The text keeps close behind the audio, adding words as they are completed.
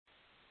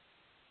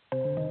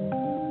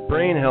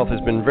Brain health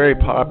has been very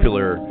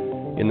popular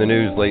in the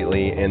news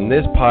lately, and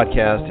this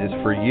podcast is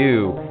for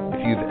you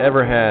if you've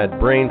ever had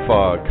brain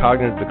fog,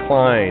 cognitive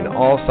decline,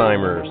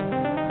 Alzheimer's,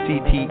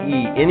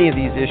 CTE, any of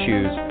these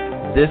issues.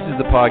 This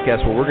is the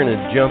podcast where we're going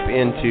to jump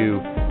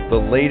into the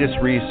latest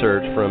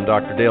research from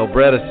Dr. Dale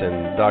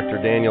Bredesen, Dr.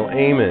 Daniel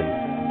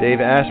Amen,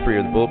 Dave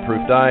Asprey of the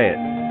Bulletproof Diet,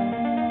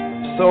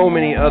 so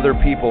many other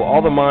people,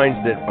 all the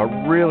minds that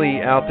are really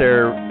out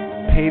there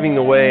paving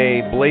the way,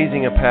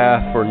 blazing a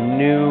path for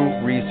new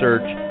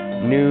research,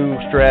 new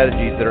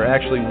strategies that are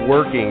actually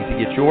working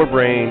to get your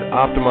brain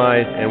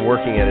optimized and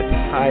working at its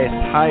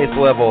highest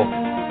level.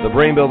 The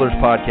Brain Builders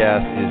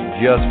podcast is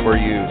just for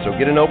you. So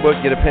get a notebook,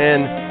 get a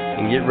pen,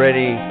 and get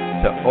ready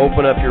to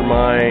open up your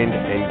mind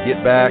and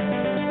get back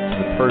to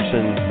the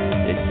person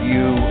that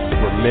you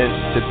were meant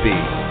to be.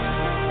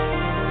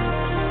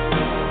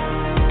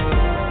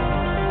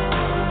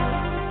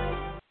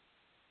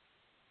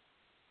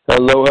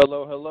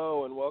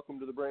 Hello, and welcome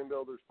to the Brain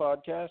Builders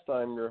podcast.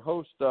 I'm your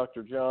host,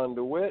 Dr. John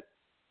DeWitt,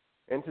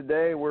 and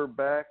today we're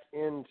back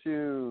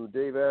into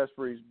Dave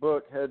Asprey's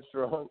book,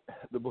 Headstrong,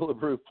 The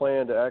Bulletproof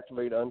Plan to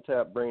Activate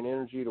Untapped Brain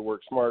Energy to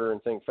Work Smarter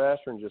and Think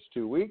Faster in Just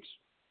 2 weeks.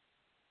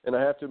 And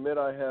I have to admit,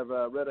 I have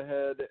read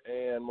ahead,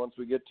 and once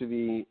we get to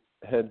the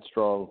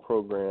Headstrong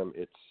program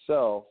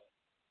itself,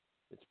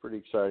 it's pretty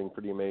exciting,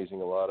 pretty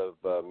amazing, a lot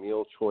of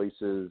meal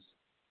choices,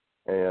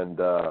 and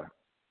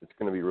it's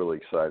going to be really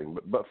exciting.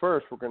 But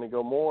first, we're going to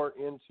go more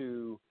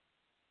into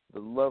the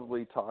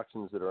lovely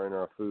toxins that are in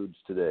our foods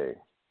today.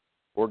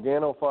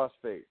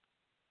 Organophosphates.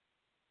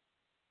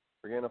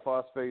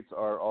 Organophosphates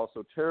are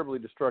also terribly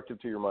destructive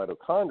to your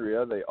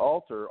mitochondria. They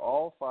alter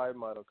all 5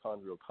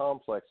 mitochondrial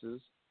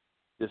complexes,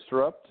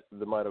 disrupt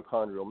the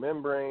mitochondrial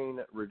membrane,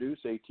 reduce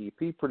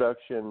ATP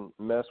production,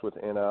 mess with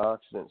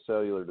antioxidant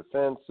cellular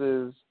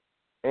defenses,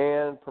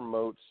 and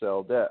promote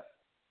cell death.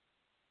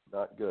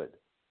 Not good.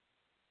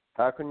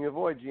 How can you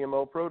avoid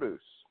GMO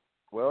produce?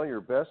 Well,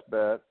 your best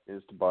bet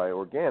is to buy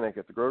organic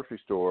at the grocery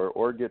store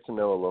or get to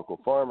know a local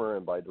farmer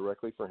and buy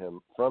directly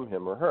from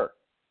him or her.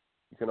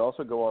 You can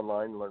also go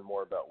online and learn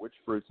more about which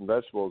fruits and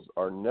vegetables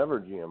are never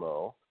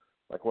GMO,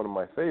 like one of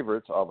my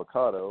favorites,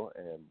 avocado,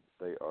 and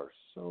they are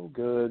so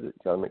good.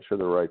 Got to make sure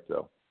they're right,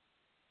 though.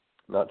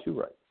 Not too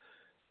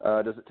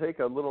right. Does it take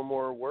a little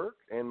more work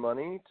and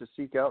money to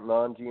seek out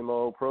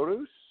non-GMO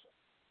produce?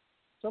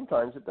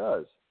 Sometimes it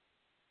does.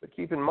 But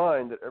keep in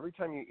mind that every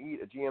time you eat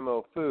a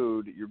GMO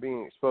food, you're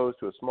being exposed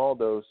to a small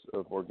dose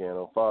of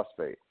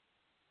organophosphate.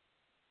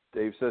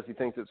 Dave says he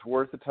thinks it's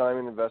worth the time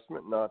and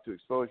investment not to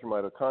expose your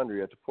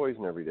mitochondria to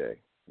poison every day.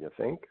 You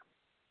think?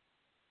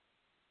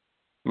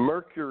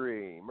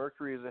 Mercury.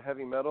 Mercury is a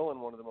heavy metal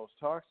and one of the most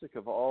toxic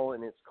of all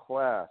in its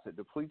class. It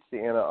depletes the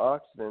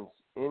antioxidants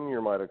in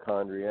your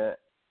mitochondria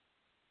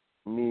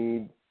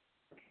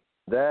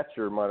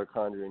your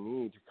mitochondria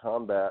need to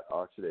combat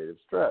oxidative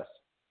stress,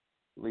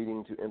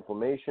 leading to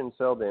inflammation,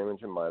 cell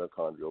damage, and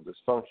mitochondrial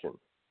dysfunction.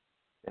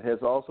 It has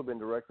also been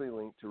directly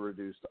linked to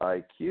reduced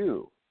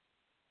IQ.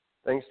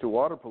 Thanks to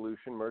water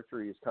pollution,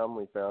 mercury is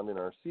commonly found in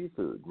our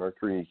seafood.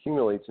 Mercury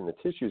accumulates in the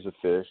tissues of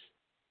fish,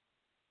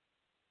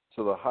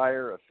 so the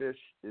higher a fish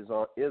is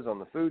on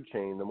the food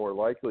chain, the more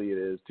likely it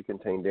is to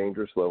contain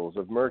dangerous levels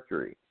of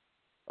mercury.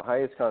 The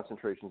highest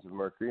concentrations of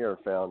mercury are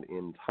found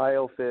in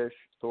tilefish,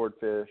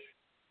 swordfish,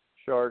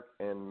 shark,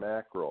 and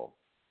mackerel.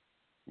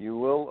 You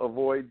will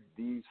avoid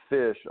these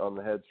fish on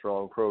the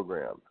Headstrong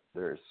program.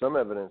 There is some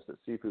evidence that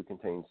seafood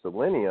contains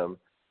selenium,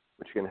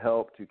 which can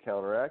help to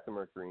counteract the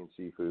mercury in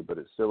seafood, but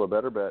it's still a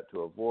better bet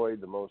to avoid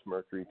the most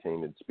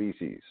mercury-tainted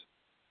species.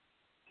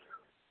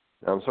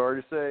 Now, I'm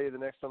sorry to say the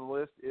next on the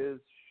list is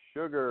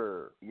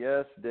sugar.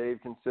 Yes, Dave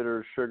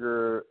considers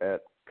sugar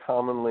at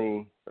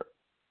commonly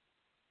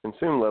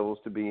consumed levels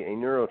to be a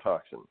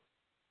neurotoxin.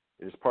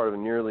 It is part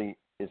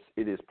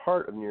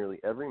of nearly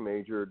every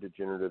major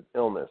degenerative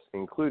illness,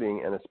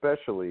 including and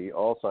especially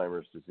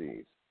Alzheimer's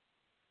disease.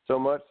 So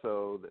much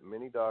so that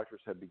many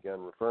doctors have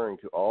begun referring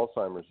to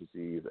Alzheimer's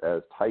disease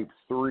as type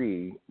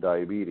 3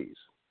 diabetes.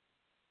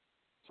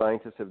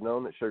 Scientists have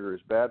known that sugar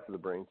is bad for the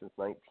brain since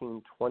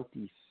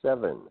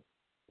 1927,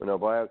 when a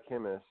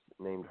biochemist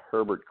named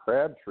Herbert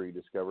Crabtree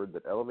discovered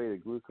that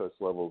elevated glucose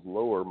levels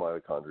lower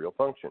mitochondrial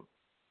function.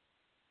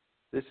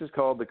 This is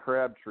called the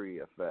Crabtree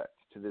effect.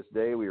 To this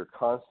day, we are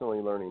constantly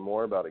learning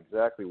more about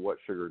exactly what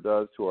sugar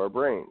does to our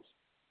brains.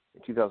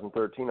 A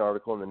 2013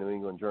 article in the New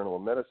England Journal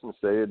of Medicine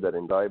stated that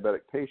in diabetic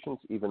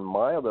patients, even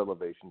mild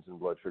elevations in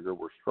blood sugar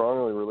were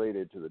strongly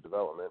related to the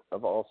development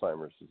of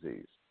Alzheimer's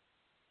disease.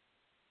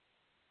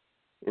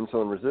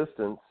 Insulin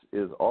resistance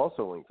is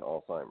also linked to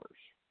Alzheimer's.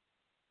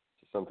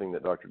 This is something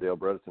that Dr. Dale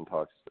Bredesen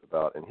talks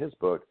about in his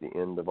book, The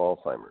End of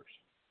Alzheimer's.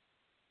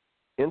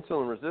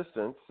 Insulin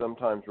resistance,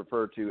 sometimes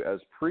referred to as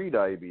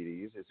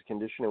prediabetes, is a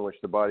condition in which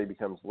the body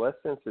becomes less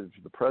sensitive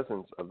to the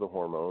presence of the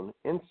hormone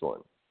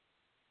insulin.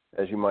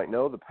 As you might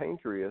know, the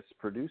pancreas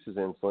produces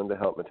insulin to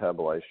help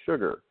metabolize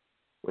sugar.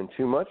 When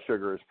too much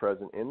sugar is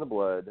present in the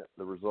blood,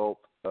 the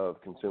result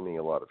of consuming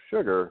a lot of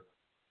sugar,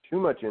 too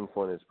much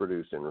insulin is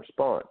produced in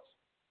response.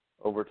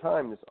 Over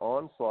time, this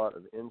onslaught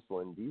of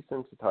insulin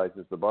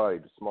desensitizes the body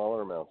to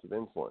smaller amounts of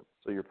insulin,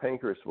 so your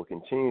pancreas will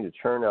continue to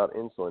churn out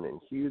insulin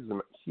in huge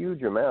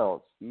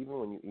amounts even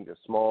when you eat a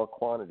small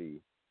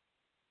quantity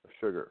of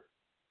sugar.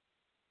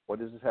 What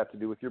does this have to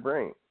do with your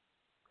brain?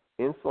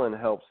 Insulin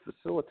helps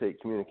facilitate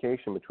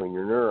communication between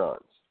your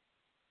neurons.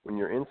 When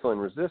you're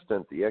insulin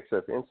resistant, the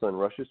excess insulin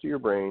rushes to your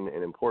brain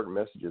and important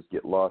messages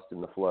get lost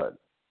in the flood.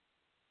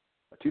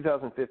 A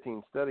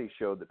 2015 study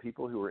showed that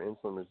people who were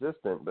insulin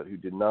resistant but who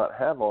did not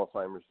have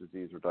Alzheimer's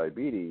disease or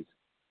diabetes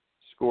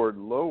scored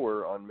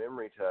lower on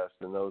memory tests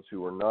than those who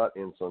were not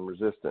insulin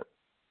resistant.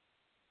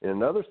 In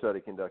another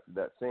study conducted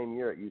that same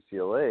year at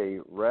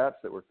UCLA, rats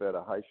that were fed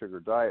a high-sugar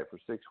diet for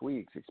 6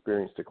 weeks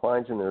experienced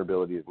declines in their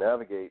ability to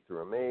navigate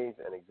through a maze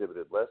and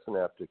exhibited less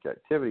synaptic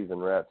activity than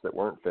rats that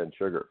weren't fed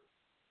sugar.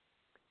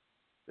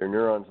 Their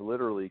neurons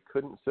literally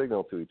couldn't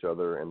signal to each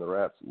other, and the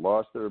rats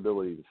lost their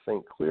ability to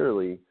think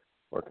clearly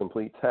or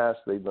complete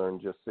tasks they'd learned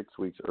just 6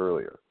 weeks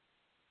earlier.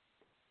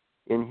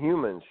 In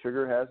humans,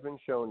 sugar has been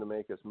shown to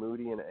make us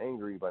moody and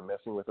angry by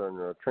messing with our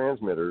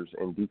neurotransmitters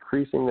and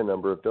decreasing the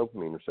number of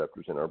dopamine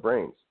receptors in our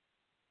brains.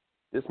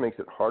 This makes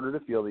it harder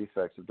to feel the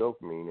effects of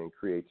dopamine and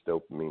creates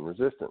dopamine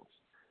resistance,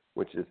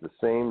 which is the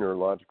same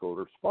neurological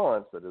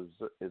response that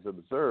is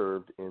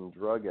observed in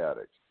drug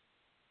addicts.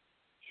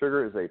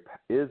 Sugar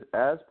is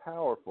as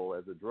powerful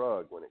as a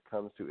drug when it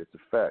comes to its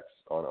effects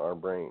on our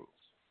brains.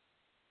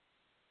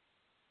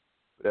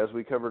 But as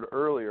we covered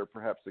earlier,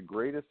 perhaps the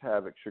greatest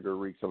havoc sugar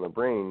wreaks on the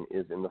brain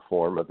is in the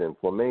form of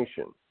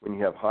inflammation. When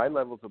you have high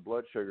levels of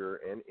blood sugar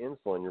and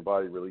insulin, your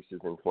body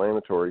releases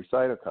inflammatory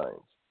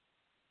cytokines.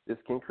 This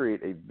can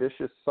create a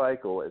vicious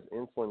cycle as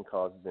insulin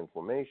causes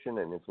inflammation,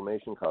 and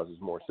inflammation causes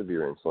more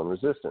severe insulin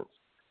resistance.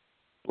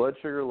 Blood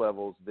sugar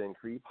levels then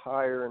creep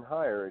higher and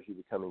higher as you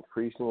become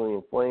increasingly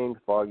inflamed,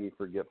 foggy,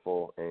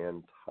 forgetful,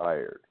 and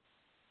tired.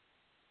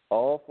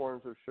 All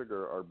forms of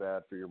sugar are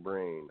bad for your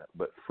brain,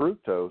 but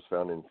fructose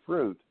found in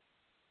fruit,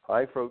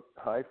 high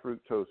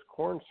fructose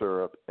corn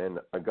syrup, and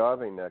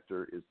agave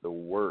nectar is the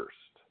worst.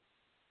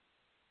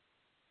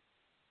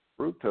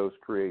 Fructose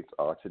creates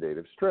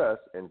oxidative stress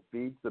and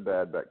feeds the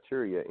bad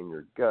bacteria in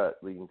your gut,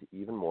 leading to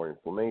even more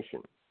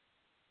inflammation.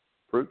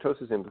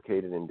 Fructose is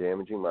implicated in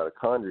damaging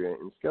mitochondria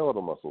in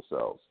skeletal muscle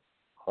cells,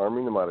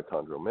 harming the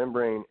mitochondrial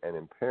membrane and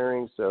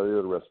impairing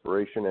cellular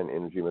respiration and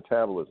energy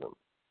metabolism.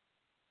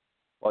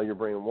 While your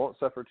brain won't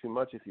suffer too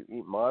much if you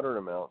eat moderate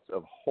amounts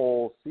of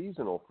whole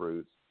seasonal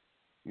fruits,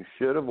 you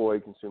should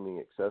avoid consuming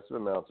excessive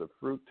amounts of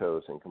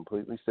fructose and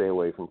completely stay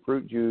away from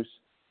fruit juice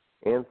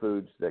and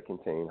foods that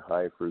contain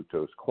high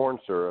fructose corn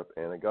syrup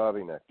and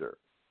agave nectar.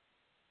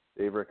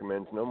 Dave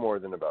recommends no more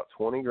than about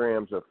 20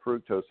 grams of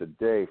fructose a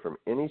day from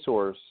any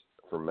source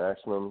for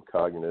maximum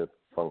cognitive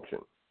function.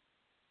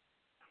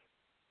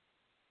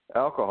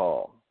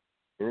 Alcohol.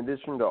 In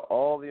addition to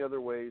all the other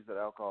ways that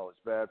alcohol is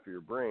bad for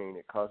your brain,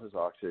 it causes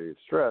oxidative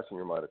stress in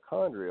your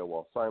mitochondria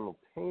while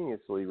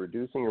simultaneously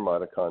reducing your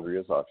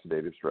mitochondria's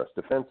oxidative stress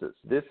defenses.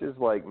 This is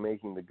like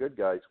making the good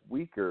guys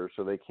weaker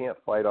so they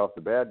can't fight off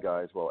the bad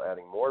guys while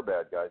adding more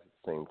bad guys at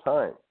the same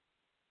time.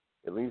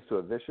 It leads to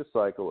a vicious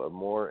cycle of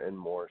more and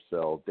more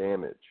cell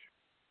damage.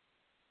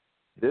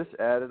 This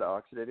added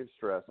oxidative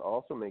stress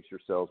also makes your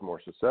cells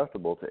more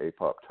susceptible to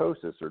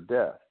apoptosis or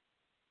death.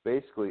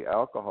 Basically,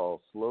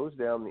 alcohol slows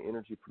down the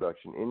energy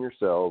production in your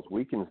cells,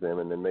 weakens them,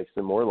 and then makes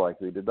them more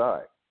likely to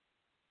die.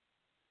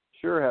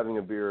 Sure, having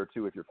a beer or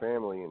two with your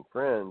family and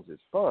friends is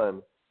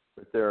fun,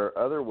 but there are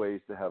other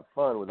ways to have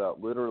fun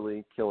without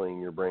literally killing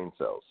your brain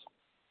cells.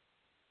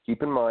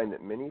 Keep in mind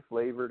that many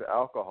flavored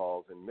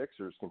alcohols and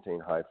mixers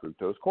contain high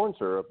fructose corn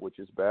syrup, which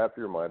is bad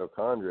for your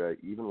mitochondria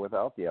even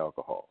without the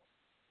alcohol.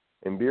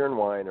 And beer and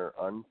wine are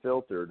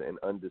unfiltered and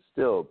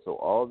undistilled, so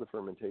all of the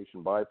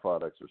fermentation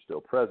byproducts are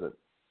still present.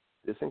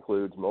 This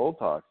includes mold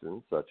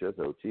toxins such as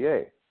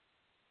OTA.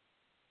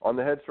 On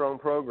the Headstrong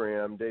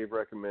program, Dave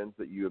recommends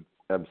that you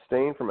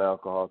abstain from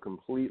alcohol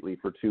completely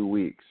for 2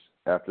 weeks.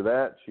 After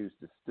that, choose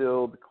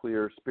distilled,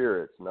 clear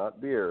spirits, not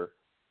beer,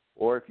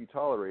 or if you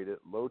tolerate it,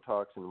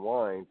 low-toxin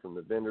wine from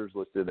the vendors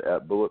listed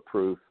at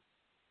Bulletproof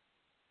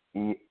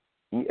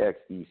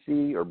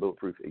EXEC or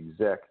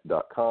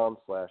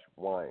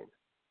bulletproofexec.com/wine.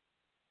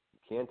 You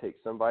can take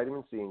some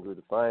vitamin C and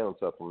glutathione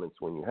supplements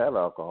when you have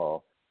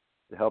alcohol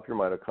to help your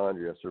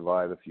mitochondria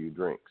survive a few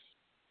drinks.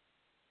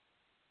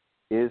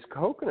 Is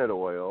coconut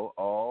oil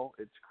all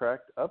it's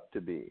cracked up to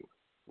be?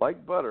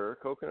 Like butter,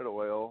 coconut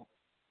oil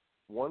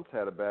once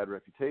had a bad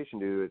reputation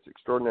due to its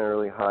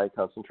extraordinarily high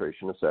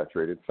concentration of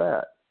saturated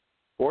fat.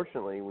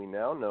 Fortunately, we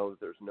now know that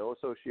there's no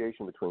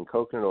association between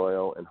coconut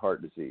oil and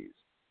heart disease.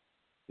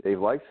 Dave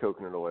likes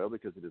coconut oil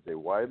because it is a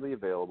widely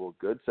available,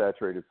 good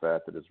saturated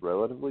fat that is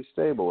relatively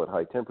stable at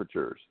high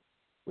temperatures,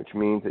 which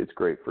means it's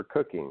great for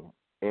cooking,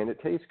 and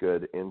it tastes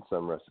good in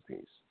some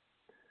recipes.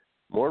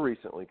 More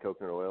recently,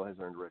 coconut oil has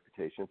earned a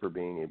reputation for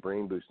being a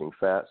brain-boosting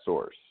fat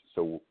source.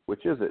 So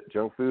which is it,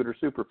 junk food or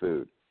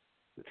superfood?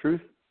 The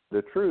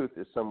truth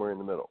is somewhere in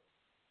the middle.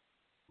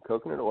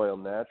 Coconut oil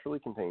naturally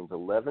contains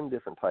 11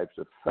 different types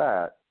of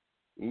fat,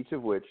 each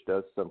of which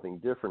does something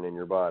different in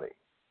your body.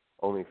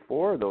 Only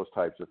 4 of those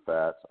types of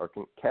fats are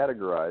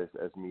categorized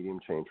as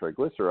medium-chain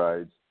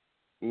triglycerides,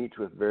 each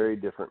with very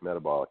different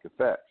metabolic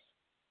effects.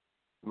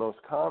 The most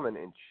common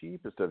and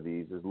cheapest of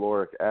these is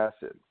lauric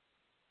acid,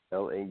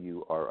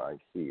 Lauric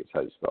is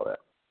how you spell that,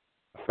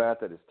 a fat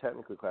that is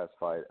technically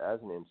classified as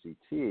an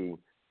MCT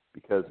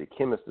because a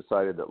chemist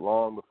decided that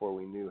long before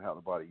we knew how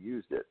the body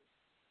used it.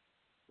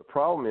 The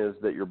problem is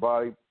that your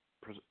body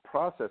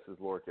processes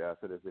lauric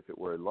acid as if it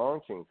were a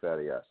long-chain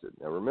fatty acid.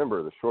 Now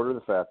remember, the shorter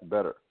the fat, the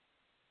better.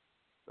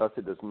 Thus,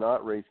 it does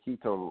not raise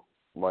ketone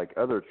like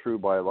other true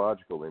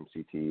biological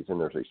MCTs, and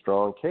there's a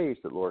strong case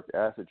that lauric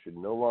acid should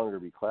no longer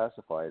be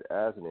classified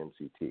as an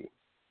MCT.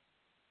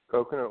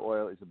 Coconut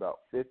oil is about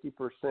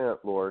 50%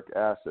 lauric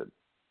acid.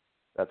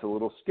 That's a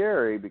little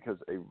scary because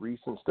a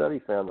recent study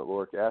found that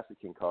lauric acid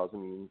can cause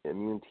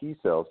immune T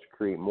cells to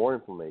create more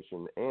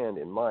inflammation and,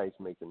 in mice,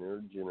 make the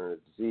neurodegenerative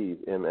disease,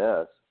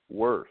 MS,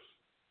 worse.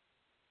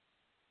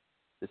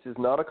 This is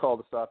not a call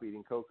to stop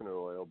eating coconut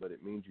oil, but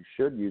it means you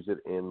should use it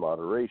in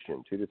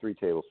moderation, 2 to 3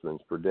 tablespoons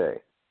per day,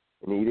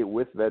 and eat it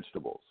with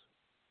vegetables.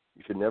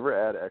 You should never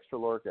add extra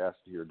lauric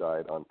acid to your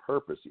diet on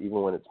purpose,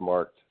 even when it's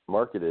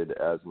marketed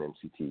as an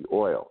MCT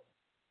oil.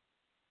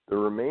 The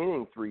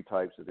remaining 3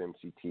 types of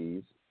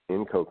MCTs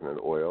in coconut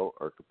oil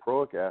are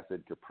caproic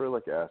acid,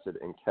 caprylic acid,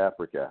 and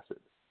capric acid.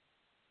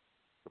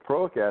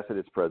 Caproic acid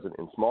is present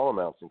in small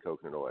amounts in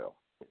coconut oil.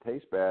 It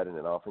tastes bad and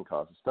it often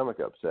causes stomach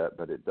upset,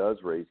 but it does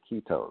raise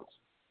ketones.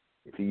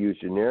 If you use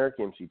generic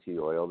MCT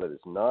oil that is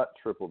not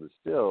triple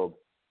distilled,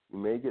 you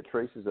may get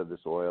traces of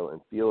this oil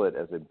and feel it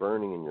as a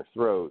burning in your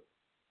throat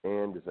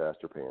and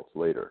disaster pants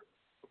later.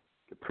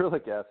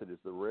 Caprylic acid is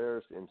the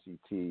rarest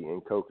MCT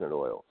in coconut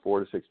oil,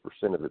 4 to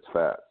 6% of its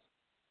fats.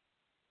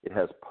 It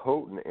has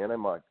potent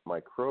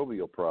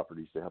antimicrobial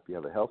properties to help you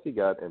have a healthy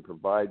gut and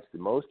provides the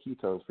most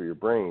ketones for your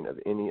brain of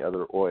any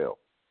other oil.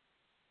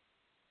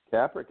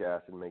 Capric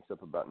acid makes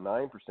up about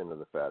 9% of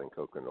the fat in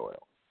coconut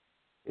oil.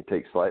 It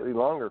takes slightly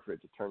longer for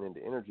it to turn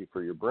into energy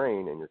for your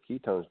brain, and your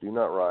ketones do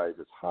not rise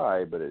as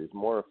high, but it is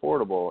more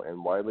affordable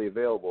and widely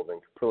available than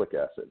caprylic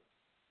acid.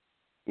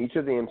 Each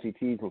of the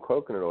MCTs in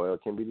coconut oil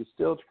can be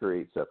distilled to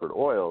create separate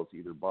oils,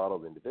 either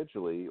bottled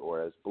individually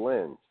or as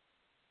blends.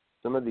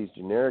 Some of these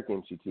generic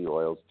MCT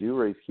oils do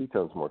raise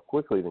ketones more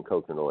quickly than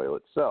coconut oil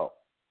itself.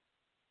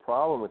 The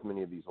problem with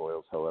many of these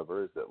oils,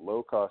 however, is that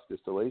low-cost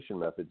distillation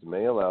methods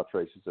may allow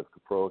traces of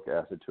caprylic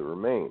acid to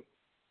remain,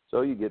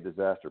 so you get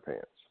disaster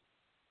pants.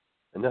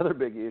 Another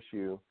big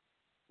issue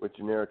with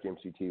generic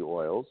MCT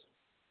oils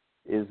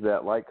is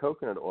that, like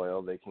coconut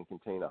oil, they can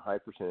contain a high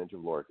percentage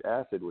of lauric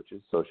acid, which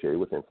is associated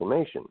with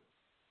inflammation.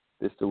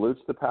 This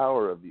dilutes the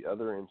power of the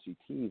other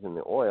MCTs in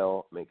the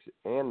oil makes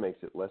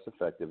it less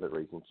effective at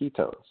raising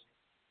ketones.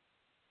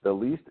 The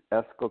least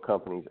ethical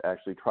companies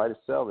actually try to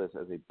sell this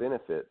as a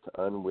benefit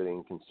to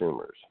unwitting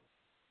consumers.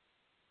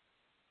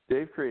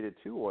 They've created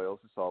 2 oils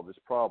to solve this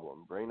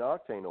problem: brain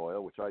octane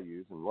oil, which I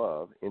use and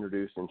love,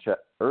 introduced in chat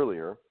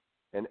earlier,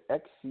 and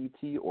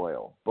XCT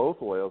oil.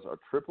 Both oils are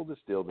triple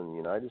distilled in the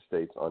United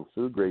States on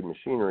food-grade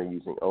machinery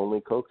using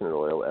only coconut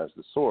oil as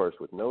the source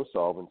with no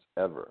solvents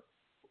ever.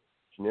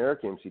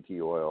 Generic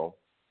MCT oil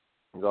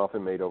is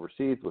often made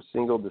overseas with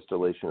single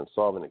distillation of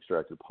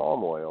solvent-extracted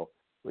palm oil,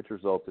 which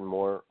results in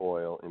more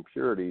oil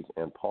impurities,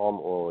 and palm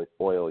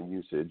oil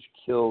usage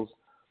kills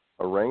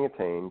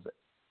orangutans,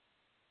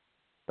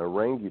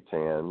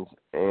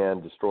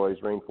 and destroys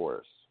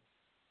rainforests.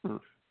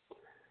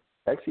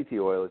 XCT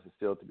oil is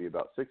distilled to be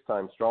about 6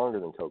 times stronger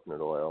than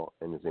coconut oil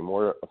and is a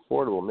more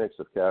affordable mix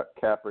of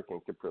capric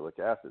and caprylic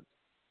acids.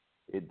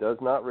 It does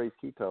not raise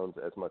ketones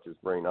as much as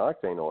brain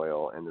octane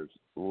oil, and there's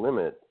a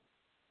limit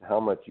to how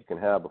much you can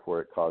have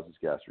before it causes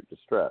gastric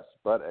distress.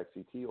 But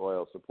XCT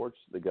oil supports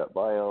the gut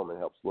biome and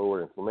helps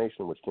lower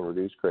inflammation, which can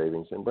reduce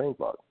cravings and brain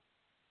fog.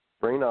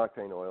 Brain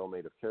octane oil,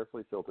 made of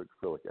carefully filtered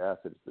caprylic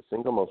acid, is the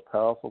single most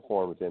powerful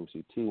form of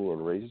MCT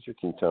and raises your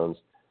ketones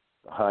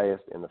the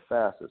highest and the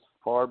fastest,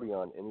 far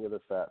beyond any other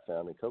fat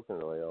found in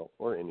coconut oil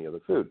or any other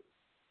food.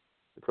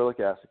 Caprylic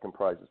acid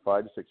comprises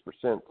 5 to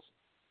 6%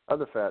 of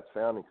the fats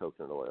found in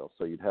coconut oil,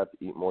 so you'd have to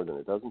eat more than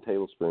a dozen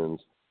tablespoons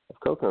of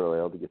coconut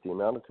oil to get the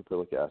amount of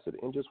caprylic acid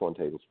in just 1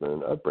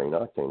 tablespoon of brain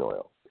octane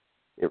oil.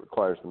 It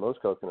requires the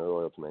most coconut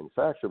oil to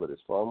manufacture, but is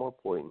far more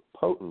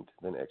potent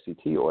than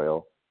XCT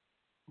oil,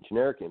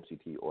 generic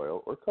MCT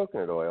oil, or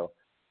coconut oil,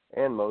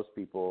 and most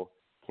people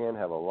can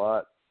have a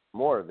lot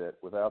more of it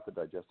without the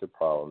digestive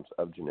problems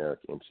of generic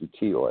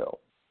MCT oil.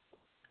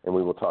 And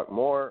we will talk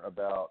more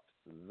about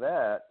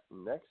that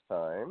next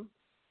time.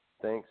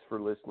 Thanks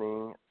for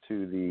listening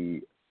to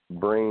the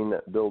Brain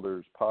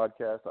Builders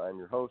podcast. I'm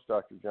your host,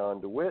 Dr. John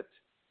DeWitt,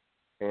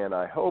 and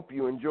I hope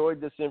you enjoyed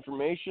this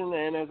information.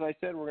 And as I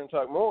said, we're going to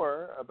talk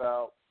more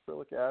about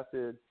caprylic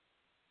acid,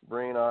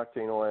 brain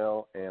octane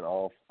oil, and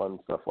all fun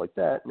stuff like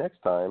that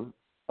next time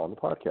on the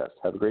podcast.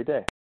 Have a great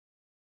day.